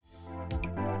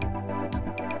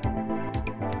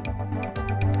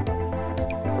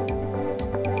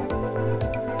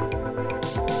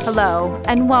Hello,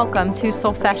 and welcome to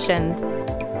Soulfessions.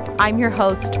 I'm your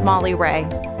host, Molly Ray.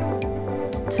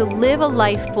 To live a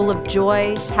life full of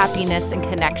joy, happiness, and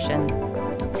connection,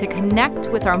 to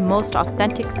connect with our most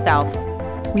authentic self,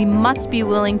 we must be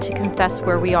willing to confess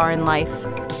where we are in life.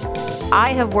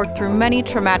 I have worked through many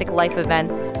traumatic life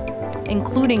events,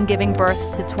 including giving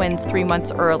birth to twins 3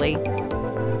 months early.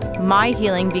 My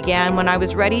healing began when I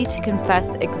was ready to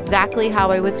confess exactly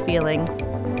how I was feeling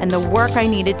and the work I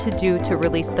needed to do to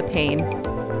release the pain.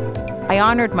 I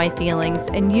honored my feelings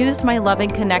and used my loving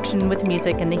connection with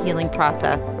music in the healing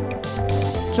process.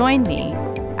 Join me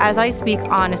as I speak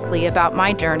honestly about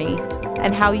my journey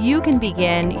and how you can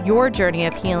begin your journey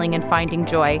of healing and finding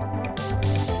joy.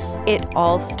 It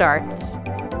all starts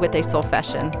with a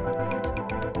Soulfession.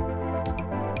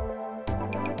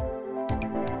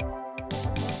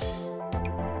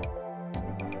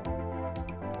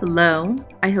 Hello,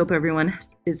 I hope everyone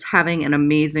is having an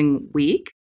amazing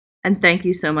week, and thank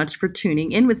you so much for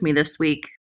tuning in with me this week.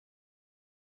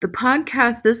 The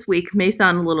podcast this week may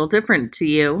sound a little different to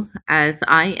you, as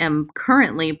I am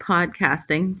currently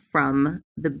podcasting from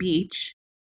the beach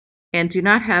and do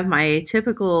not have my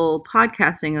typical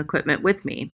podcasting equipment with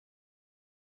me.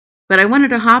 But I wanted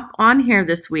to hop on here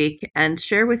this week and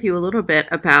share with you a little bit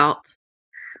about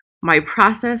my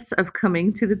process of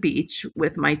coming to the beach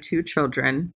with my 2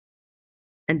 children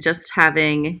and just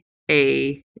having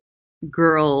a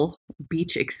girl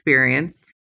beach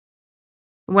experience.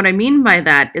 What I mean by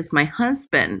that is my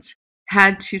husband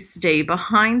had to stay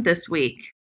behind this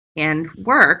week and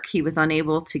work. He was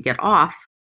unable to get off.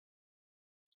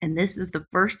 And this is the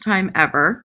first time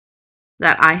ever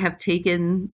that I have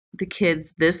taken the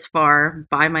kids this far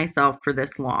by myself for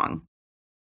this long.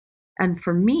 And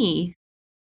for me,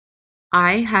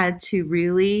 I had to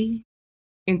really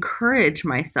encourage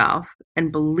myself and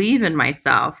believe in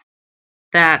myself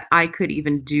that I could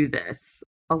even do this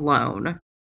alone.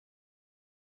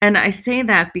 And I say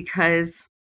that because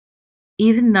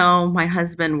even though my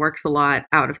husband works a lot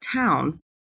out of town,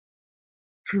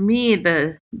 for me,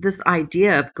 this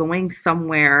idea of going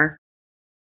somewhere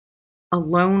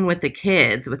alone with the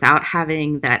kids without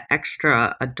having that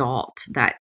extra adult,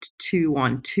 that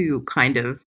 2-on-2 kind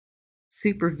of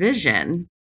supervision,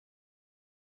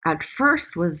 at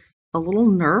first was a little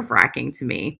nerve-wracking to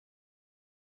me.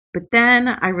 But then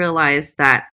I realized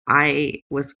that I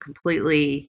was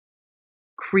completely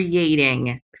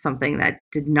creating something that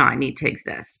did not need to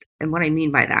exist. And what I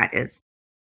mean by that is,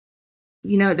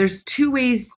 there's two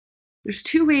ways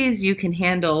you can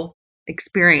handle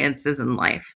experiences in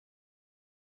life.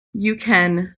 You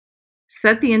can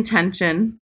set the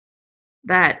intention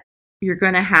that you're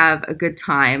going to have a good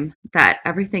time, that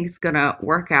everything's going to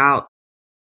work out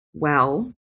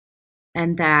well,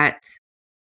 and that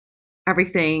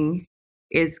everything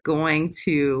is going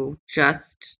to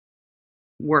just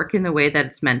work in the way that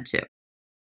it's meant to.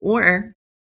 Or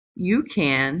you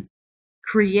can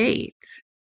create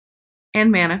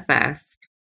and manifest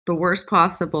the worst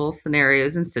possible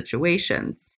scenarios and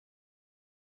situations.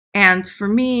 And for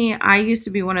me, I used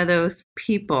to be one of those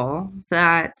people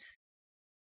that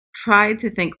tried to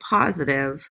think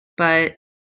positive, but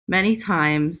many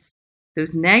times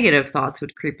those negative thoughts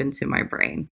would creep into my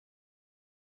brain.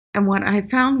 And what I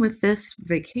found with this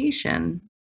vacation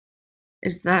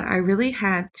is that I really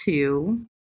had to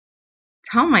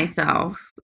tell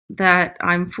myself that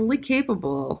I'm fully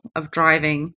capable of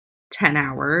driving 10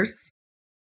 hours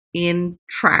in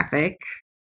traffic,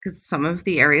 because some of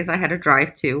the areas I had to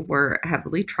drive to were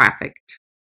heavily trafficked.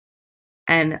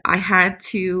 And I had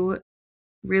to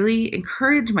really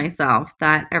encourage myself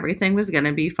that everything was going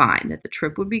to be fine, that the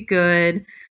trip would be good,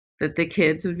 that the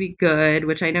kids would be good,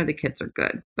 which I know the kids are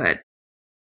good,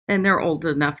 and they're old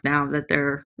enough now that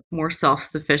they're more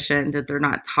self-sufficient, that they're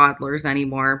not toddlers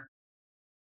anymore.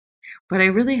 But I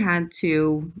really had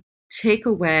to take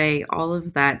away all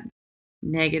of that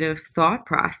negative thought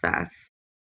process.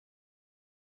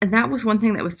 And that was one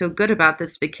thing that was so good about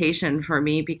this vacation for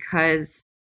me, because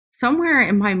somewhere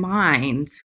in my mind,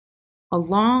 a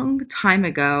long time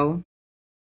ago,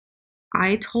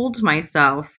 I told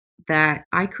myself that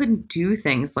I couldn't do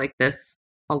things like this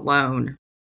alone,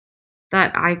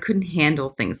 that I couldn't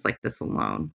handle things like this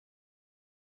alone.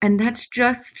 And that's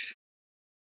just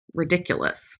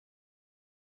ridiculous.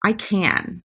 I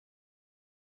can,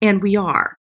 and we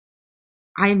are.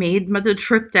 I made the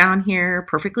trip down here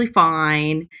perfectly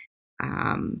fine.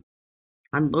 Um,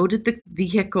 Unloaded the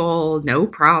vehicle, no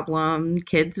problem.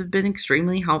 Kids have been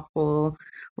extremely helpful.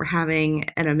 We're having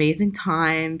an amazing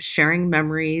time sharing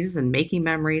memories and making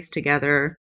memories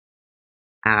together.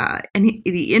 And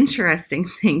the interesting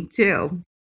thing, too,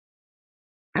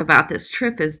 about this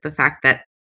trip is the fact that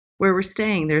where we're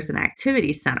staying, there's an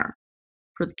activity center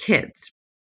for the kids.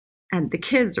 And the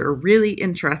kids are really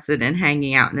interested in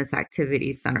hanging out in this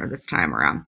activity center this time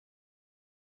around,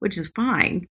 which is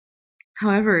fine.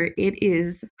 However, it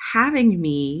is having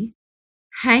me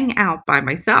hang out by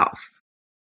myself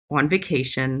on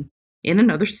vacation in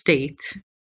another state,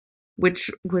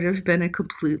 which would have been a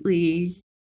completely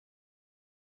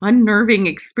unnerving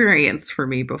experience for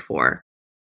me before.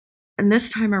 And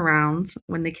this time around,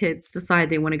 when the kids decide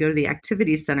they want to go to the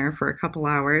activity center for a couple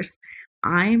hours,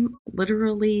 I'm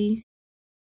literally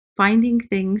finding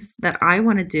things that I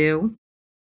want to do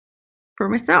for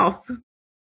myself.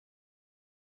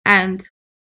 And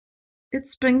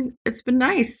it's been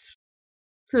nice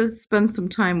to spend some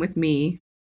time with me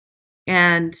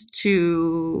and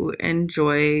to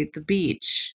enjoy the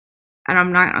beach. And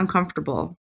I'm not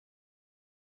uncomfortable.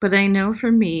 But I know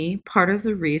for me, part of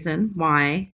the reason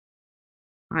why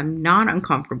I'm not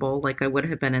uncomfortable like I would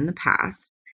have been in the past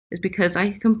is because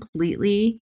I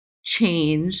completely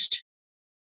changed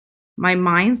my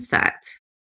mindset.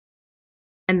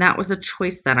 And that was a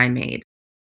choice that I made.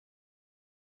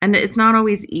 And it's not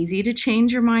always easy to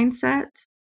change your mindset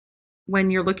when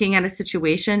you're looking at a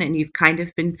situation and you've kind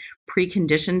of been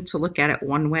preconditioned to look at it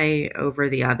one way over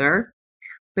the other.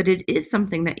 But it is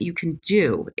something that you can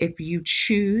do if you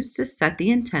choose to set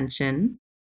the intention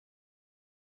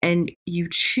and you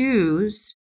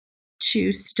choose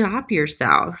to stop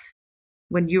yourself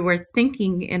when you are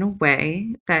thinking in a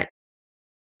way that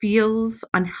feels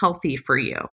unhealthy for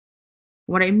you.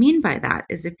 What I mean by that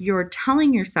is if you're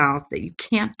telling yourself that you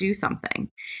can't do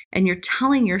something and you're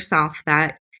telling yourself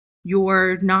that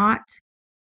you're not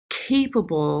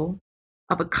capable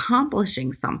of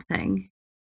accomplishing something,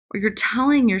 or you're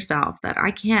telling yourself that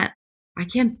I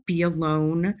can't be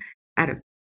alone at a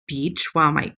beach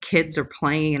while my kids are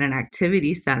playing in an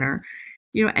activity center,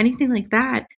 anything like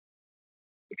that,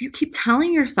 if you keep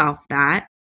telling yourself that,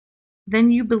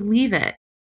 then you believe it.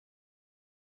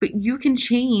 But you can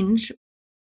change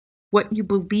what you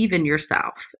believe in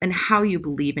yourself and how you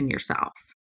believe in yourself.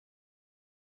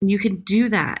 And you can do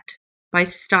that by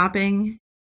stopping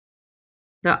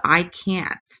the I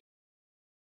can't.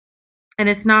 And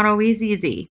it's not always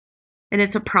easy. And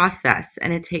it's a process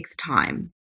and it takes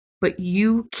time. But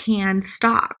you can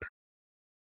stop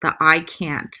the I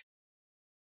can't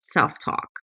self talk.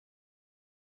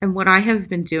 And what I have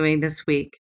been doing this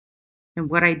week and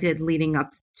what I did leading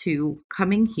up to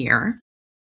coming here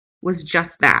was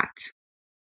just that.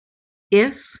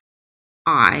 If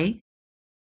I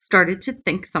started to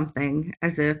think something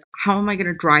as if, how am I going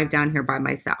to drive down here by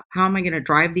myself? How am I going to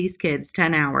drive these kids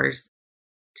 10 hours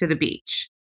to the beach?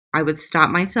 I would stop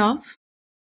myself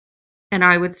and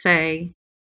I would say,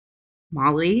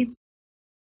 Molly,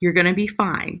 you're going to be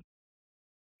fine.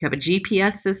 You have a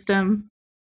GPS system.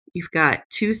 You've got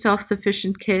two self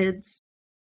sufficient kids.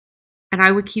 And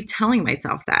I would keep telling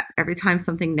myself that every time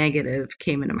something negative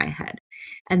came into my head.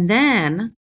 And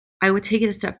then I would take it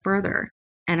a step further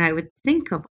and I would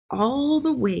think of all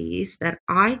the ways that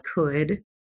I could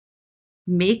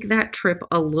make that trip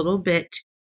a little bit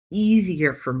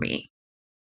easier for me.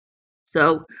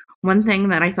 So, one thing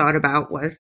that I thought about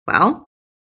was, well,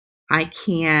 I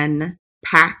can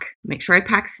make sure I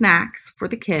pack snacks for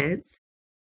the kids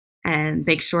and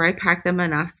make sure I pack them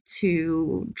enough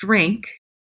to drink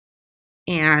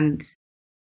and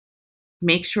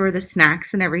make sure the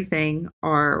snacks and everything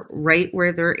are right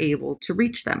where they're able to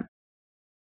reach them.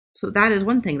 So that is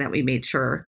one thing that we made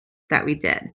sure that we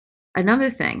did. Another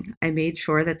thing, I made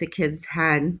sure that the kids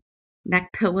had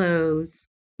neck pillows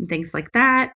and things like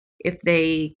that. If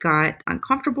they got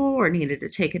uncomfortable or needed to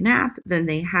take a nap, then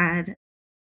they had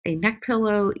a neck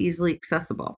pillow easily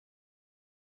accessible.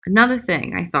 Another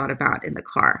thing I thought about in the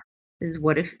car is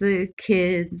what if the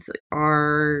kids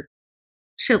are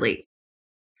chilly?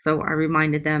 So I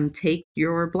reminded them, take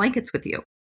your blankets with you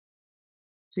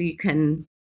so you can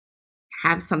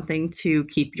have something to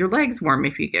keep your legs warm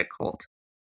if you get cold.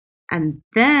 And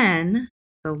then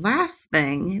the last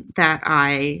thing that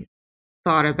I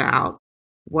thought about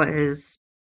was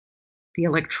the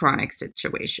electronic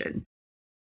situation,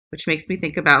 which makes me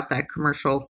think about that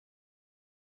commercial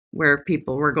where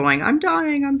people were going, I'm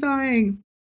dying, I'm dying.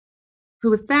 So,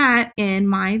 with that in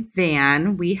my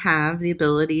van, we have the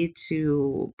ability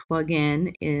to plug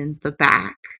in the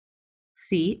back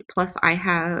seat. Plus, I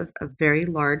have a very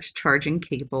large charging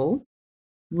cable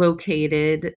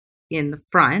located in the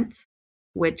front,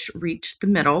 which reached the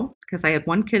middle because I had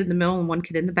one kid in the middle and one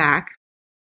kid in the back.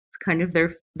 It's kind of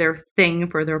their thing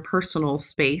for their personal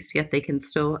space, yet they can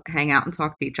still hang out and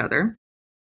talk to each other.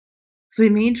 So we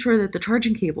made sure that the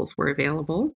charging cables were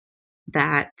available,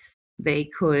 that they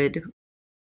could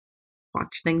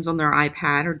watch things on their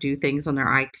iPad or do things on their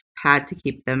iPad to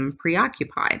keep them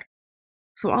preoccupied.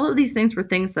 So all of these things were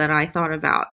things that I thought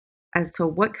about as to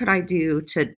what could I do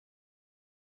to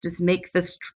just make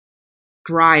this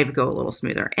drive go a little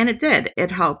smoother. And it did.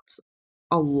 It helped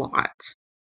a lot.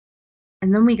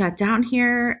 And then we got down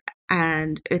here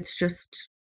and it's just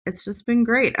been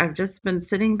great. I've just been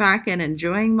sitting back and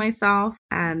enjoying myself,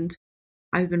 and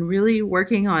I've been really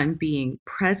working on being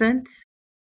present,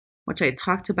 which I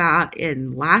talked about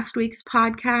in last week's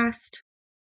podcast.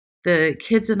 The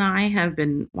kids and I have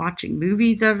been watching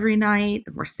movies every night.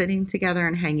 We're sitting together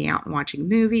and hanging out and watching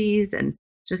movies and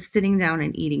just sitting down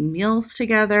and eating meals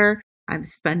together. I'm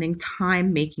spending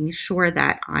time making sure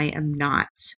that I am not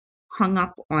hung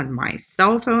up on my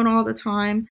cell phone all the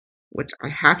time, which I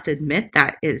have to admit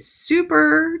that is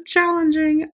super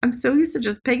challenging. I'm so used to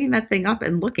just picking that thing up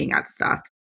and looking at stuff.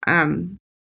 Um,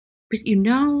 but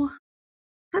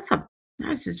that's a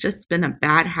that's just been a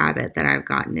bad habit that I've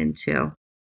gotten into.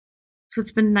 So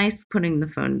it's been nice putting the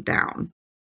phone down.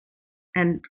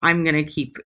 And I'm going to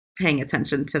keep paying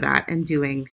attention to that and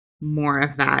doing more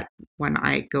of that when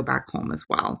I go back home as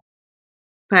well.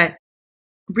 But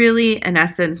really, in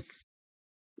essence,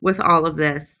 with all of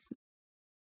this,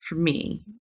 for me,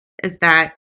 is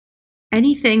that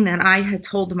anything that I had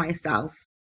told myself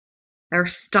or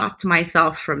stopped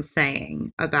myself from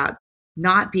saying about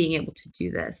not being able to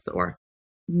do this or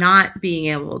not being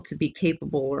able to be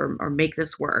capable or make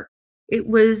this work, it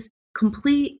was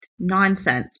complete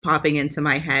nonsense popping into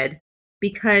my head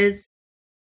because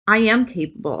I am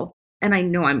capable and I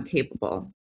know I'm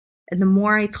capable. And the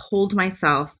more I told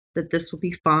myself that this will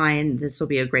be fine, this will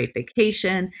be a great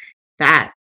vacation,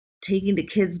 that taking the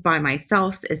kids by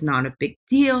myself is not a big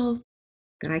deal,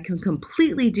 that I can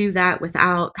completely do that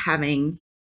without having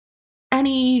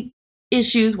any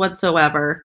issues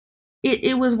whatsoever.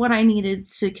 It was what I needed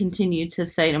to continue to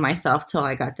say to myself till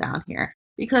I got down here.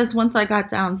 Because once I got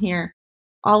down here,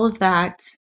 all of that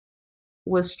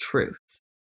was truth.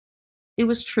 It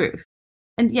was truth.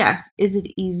 And yes, is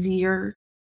it easier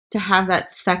to have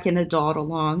that second adult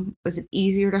along? Was it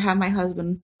easier to have my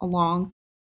husband along?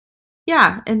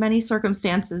 Yeah, in many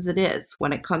circumstances it is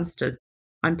when it comes to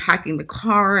unpacking the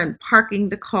car and parking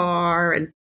the car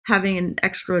and having an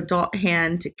extra adult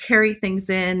hand to carry things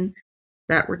in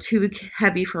that were too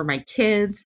heavy for my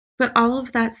kids. But all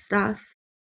of that stuff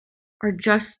are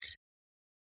just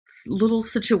little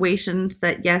situations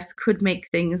that, yes, could make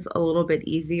things a little bit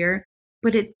easier,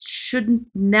 but it shouldn't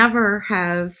never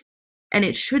have, and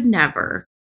it should never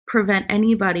prevent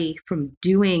anybody from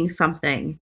doing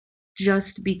something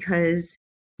just because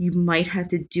you might have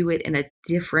to do it in a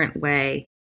different way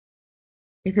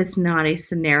if it's not a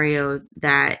scenario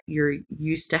that you're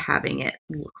used to having it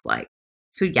look like.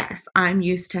 So, yes, I'm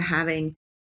used to having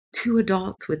two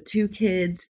adults with two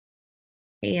kids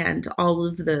and all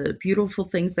of the beautiful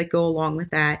things that go along with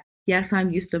that. Yes,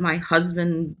 I'm used to my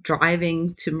husband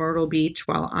driving to Myrtle Beach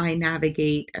while I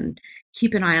navigate and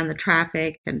keep an eye on the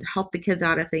traffic and help the kids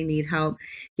out if they need help.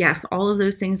 Yes, all of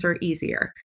those things are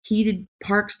easier.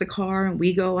 Parks the car and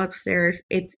we go upstairs.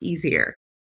 It's easier.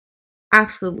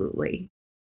 Absolutely.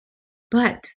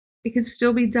 But it can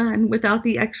still be done without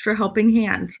the extra helping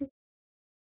hand.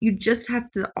 You just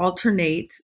have to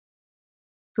alternate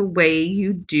the way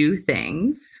you do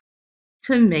things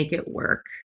to make it work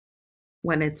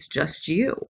when it's just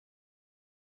you,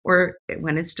 or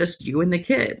when it's just you and the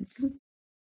kids,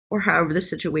 or however the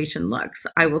situation looks.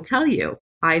 I will tell you,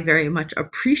 I very much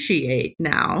appreciate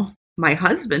now my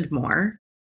husband more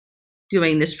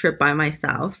doing this trip by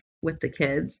myself with the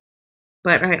kids,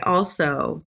 but I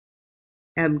also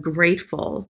am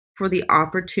grateful for the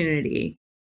opportunity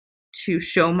to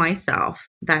show myself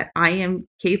that I am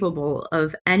capable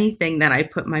of anything that I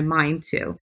put my mind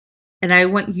to. And I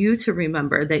want you to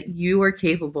remember that you are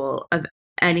capable of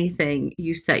anything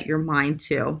you set your mind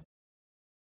to.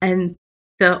 And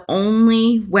the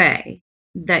only way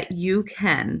that you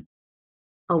can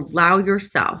allow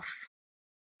yourself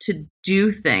to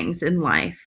do things in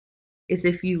life is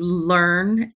if you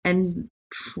learn and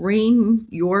train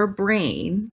your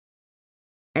brain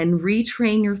and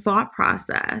retrain your thought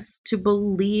process to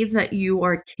believe that you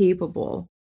are capable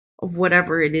of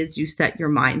whatever it is you set your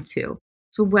mind to.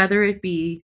 So, whether it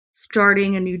be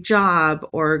starting a new job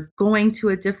or going to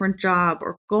a different job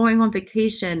or going on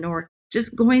vacation or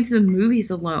just going to the movies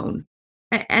alone,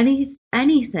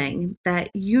 anything that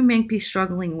you may be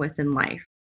struggling with in life,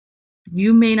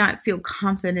 you may not feel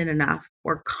confident enough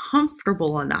or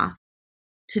comfortable enough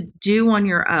to do on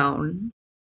your own.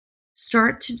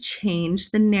 Start to change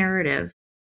the narrative.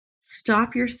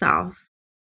 Stop yourself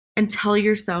and tell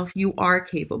yourself you are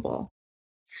capable.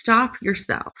 Stop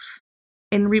yourself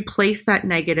and replace that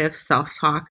negative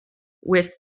self-talk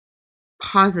with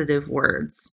positive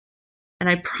words. And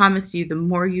I promise you, the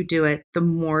more you do it, the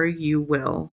more you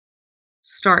will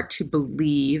start to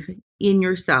believe in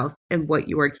yourself and what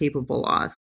you are capable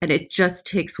of. And it just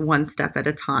takes one step at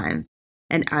a time.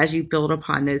 And as you build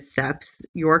upon those steps,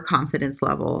 your confidence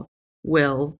level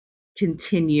will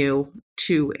continue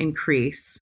to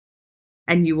increase,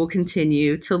 and you will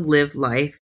continue to live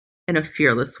life in a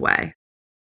fearless way.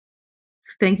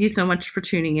 So thank you so much for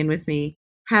tuning in with me.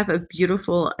 Have a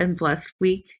beautiful and blessed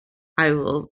week. I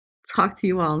will talk to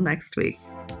you all next week.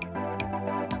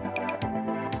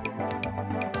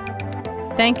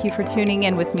 Thank you for tuning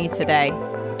in with me today.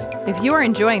 If you are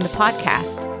enjoying the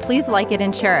podcast, please like it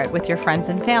and share it with your friends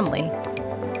and family.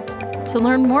 To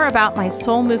learn more about my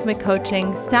soul movement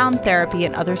coaching, sound therapy,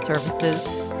 and other services,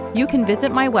 you can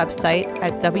visit my website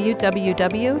at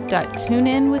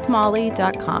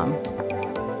www.tuneinwithmolly.com.